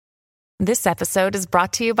This episode is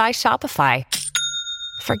brought to you by Shopify.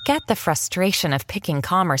 Forget the frustration of picking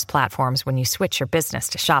commerce platforms when you switch your business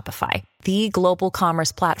to Shopify, the global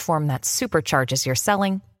commerce platform that supercharges your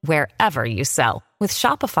selling wherever you sell. With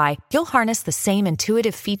Shopify, you'll harness the same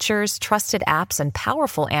intuitive features, trusted apps, and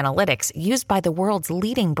powerful analytics used by the world's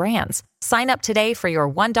leading brands. Sign up today for your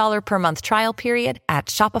 $1 per month trial period at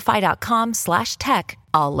shopify.com/tech,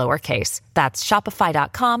 all lowercase. That's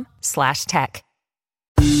shopify.com/tech.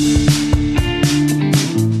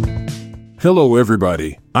 Hello,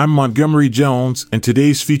 everybody. I'm Montgomery Jones, and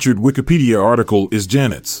today's featured Wikipedia article is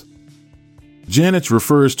Janets. Janets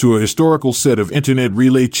refers to a historical set of Internet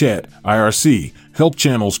Relay Chat (IRC) help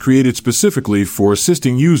channels created specifically for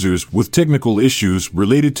assisting users with technical issues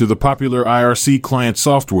related to the popular IRC client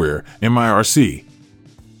software, MIRC.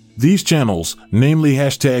 These channels, namely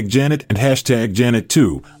 #Janet and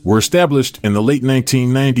 #Janet2, were established in the late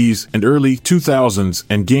 1990s and early 2000s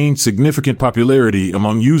and gained significant popularity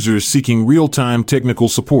among users seeking real-time technical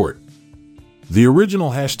support. The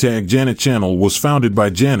original #Janet channel was founded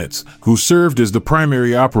by Janets, who served as the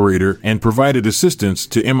primary operator and provided assistance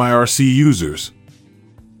to MIRC users.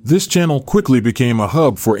 This channel quickly became a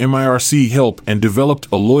hub for MIRC help and developed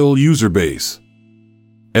a loyal user base.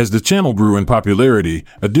 As the channel grew in popularity,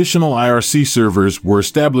 additional IRC servers were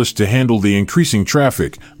established to handle the increasing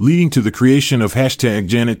traffic, leading to the creation of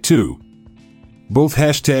 #Janet2. Both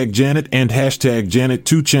 #Janet and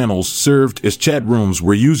 #Janet2 channels served as chat rooms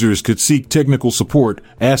where users could seek technical support,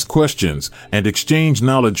 ask questions, and exchange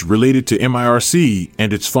knowledge related to MIRC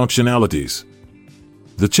and its functionalities.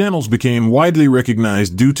 The channels became widely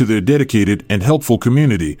recognized due to their dedicated and helpful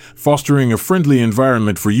community, fostering a friendly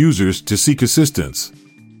environment for users to seek assistance.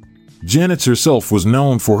 Janets herself was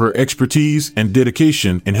known for her expertise and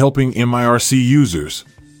dedication in helping MIRC users.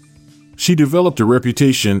 She developed a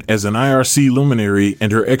reputation as an IRC luminary,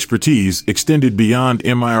 and her expertise extended beyond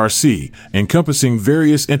MIRC, encompassing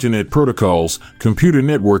various Internet protocols, computer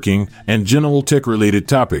networking, and general tech-related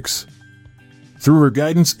topics. Through her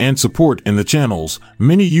guidance and support in the channels,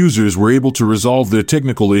 many users were able to resolve their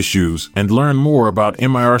technical issues and learn more about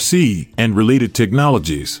MIRC and related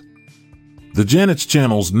technologies. The Janets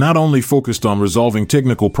channels not only focused on resolving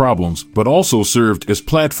technical problems, but also served as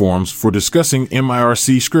platforms for discussing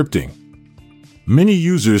MIRC scripting. Many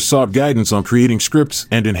users sought guidance on creating scripts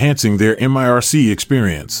and enhancing their MIRC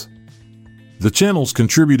experience. The channels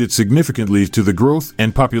contributed significantly to the growth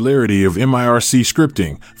and popularity of MIRC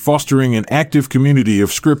scripting, fostering an active community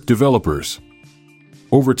of script developers.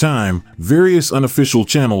 Over time, various unofficial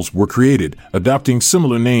channels were created, adopting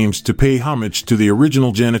similar names to pay homage to the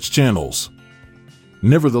original Janets channels.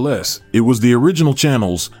 Nevertheless, it was the original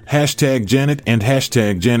channels, #Janet and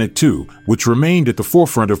 #Janet2, which remained at the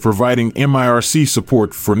forefront of providing MIRC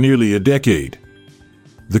support for nearly a decade.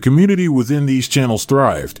 The community within these channels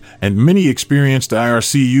thrived, and many experienced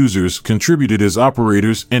IRC users contributed as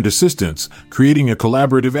operators and assistants, creating a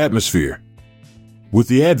collaborative atmosphere. With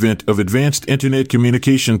the advent of advanced Internet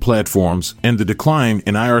communication platforms and the decline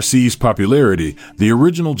in IRC's popularity, the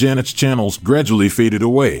original Janets channels gradually faded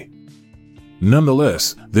away.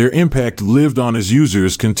 Nonetheless, their impact lived on as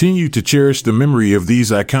users continued to cherish the memory of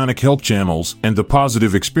these iconic help channels and the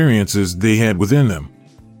positive experiences they had within them.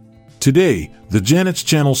 Today, the Janets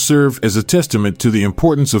channels serve as a testament to the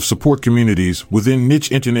importance of support communities within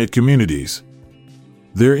niche Internet communities.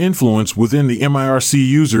 Their influence within the MIRC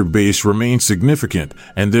user base remains significant,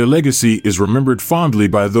 and their legacy is remembered fondly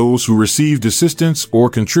by those who received assistance or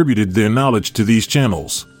contributed their knowledge to these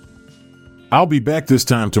channels. I'll be back this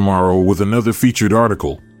time tomorrow with another featured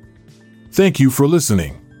article. Thank you for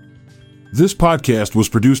listening. This podcast was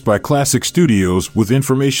produced by Classic Studios with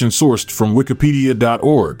information sourced from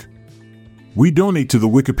wikipedia.org. We donate to the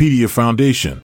Wikipedia Foundation,